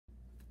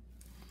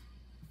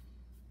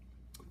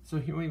So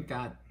here we've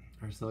got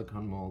our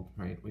silicone mold,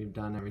 right? We've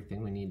done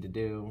everything we need to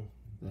do.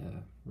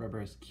 The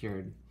rubber is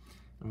cured,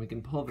 and we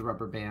can pull the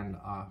rubber band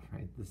off,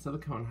 right? The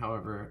silicone,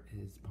 however,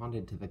 is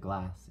bonded to the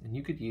glass, and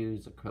you could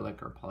use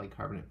acrylic or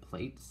polycarbonate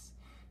plates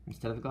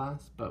instead of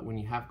glass, but when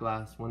you have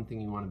glass, one thing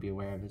you want to be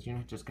aware of is you're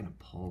not just going to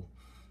pull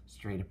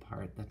straight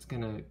apart. That's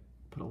going to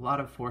put a lot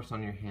of force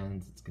on your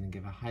hands. It's going to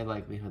give a high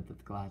likelihood that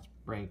the glass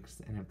breaks,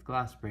 and if the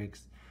glass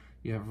breaks,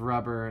 you have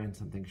rubber and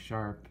something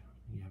sharp.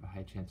 You have a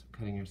high chance of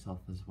cutting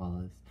yourself as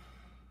well as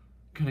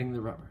cutting the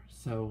rubber.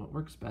 So what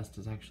works best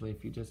is actually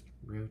if you just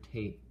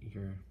rotate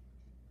your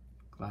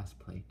glass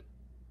plate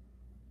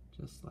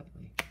just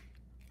slightly,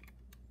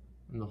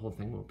 and the whole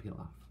thing will peel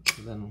off.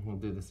 So then we'll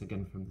do this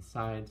again from the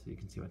side so you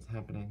can see what's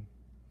happening.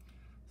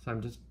 So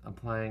I'm just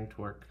applying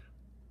torque,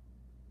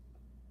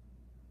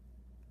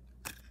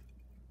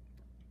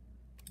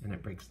 and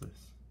it breaks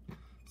loose.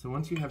 So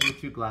once you have your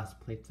two glass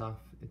plates off,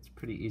 it's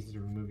pretty easy to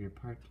remove your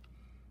part.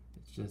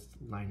 It's just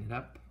line it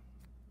up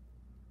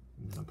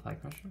and then apply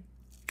pressure.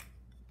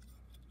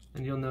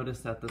 And you'll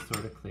notice that the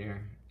Sorta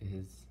Clear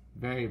is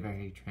very,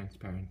 very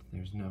transparent.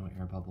 There's no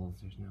air bubbles,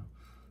 there's no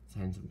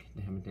signs of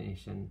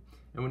contamination.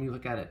 And when you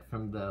look at it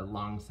from the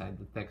long side,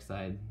 the thick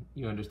side,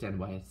 you understand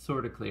why it's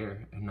Sorta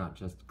Clear and not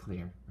just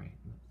clear, right?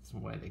 That's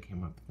why they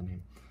came up with the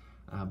name.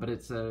 But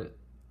it's a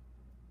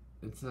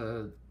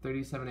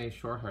 37A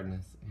shore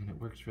hardness, and it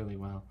works really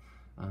well.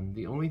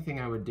 The only thing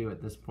I would do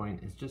at this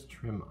point is just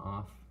trim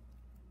off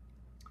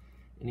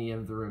any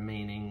of the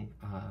remaining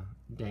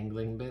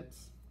dangling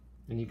bits.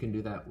 And you can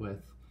do that with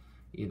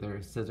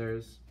either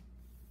scissors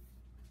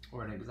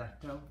or an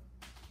X-Acto.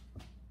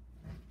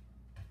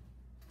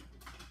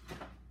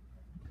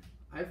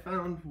 I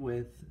found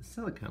with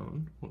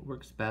silicone, what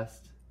works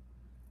best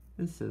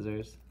is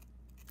scissors,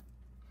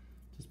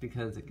 just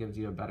because it gives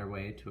you a better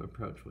way to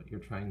approach what you're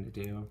trying to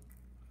do.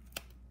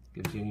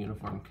 It gives you a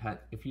uniform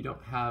cut. If you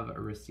don't have a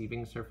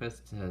receiving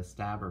surface to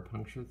stab or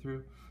puncture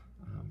through,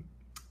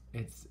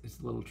 it's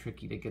a little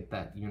tricky to get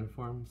that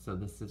uniform, so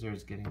the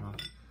scissors getting off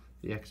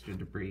the extra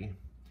debris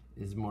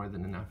is more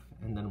than enough,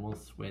 and then we'll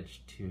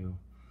switch to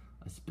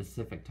a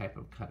specific type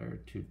of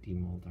cutter to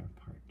demold our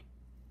part.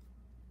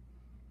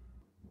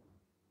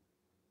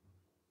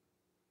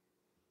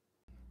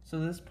 So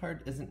this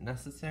part isn't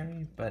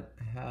necessary, but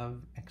I have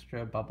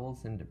extra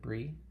bubbles and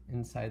debris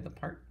inside the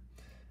part,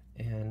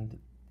 and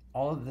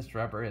all of this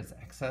rubber is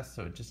excess,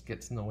 so it just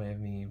gets in the way of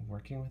me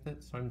working with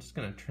it. So I'm just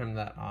going to trim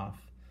that off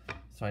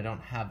so I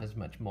don't have as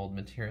much mold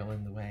material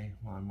in the way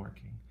while I'm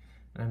working.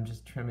 And I'm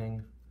just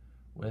trimming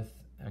with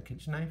a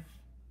kitchen knife,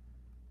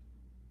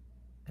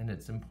 and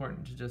it's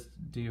important to just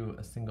do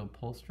a single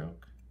pull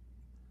stroke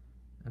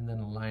and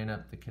then line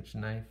up the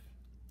kitchen knife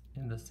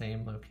in the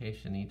same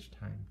location each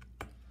time.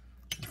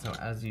 And so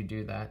as you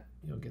do that,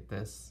 you'll get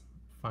this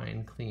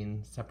fine,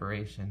 clean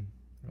separation,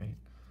 right?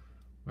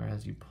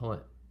 Whereas you pull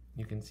it,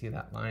 you can see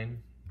that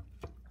line,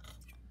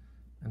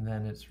 and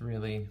then it's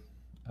really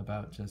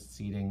about just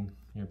seating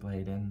your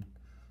blade in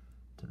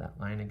to that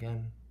line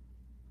again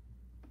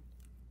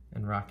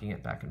and rocking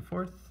it back and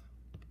forth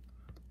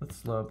with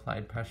slow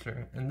applied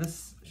pressure. And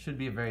this should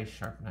be a very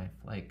sharp knife,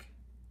 like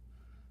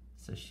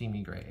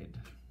sashimi grade.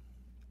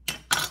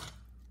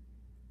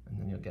 And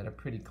then you'll get a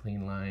pretty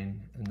clean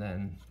line, and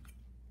then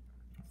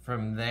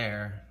from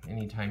there,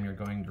 anytime you're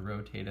going to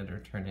rotate it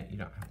or turn it, you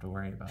don't have to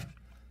worry about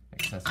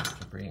excessive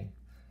debris.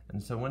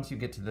 And so once you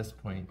get to this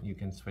point, you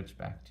can switch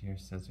back to your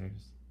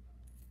scissors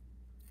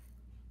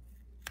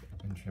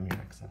and trim your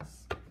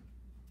excess.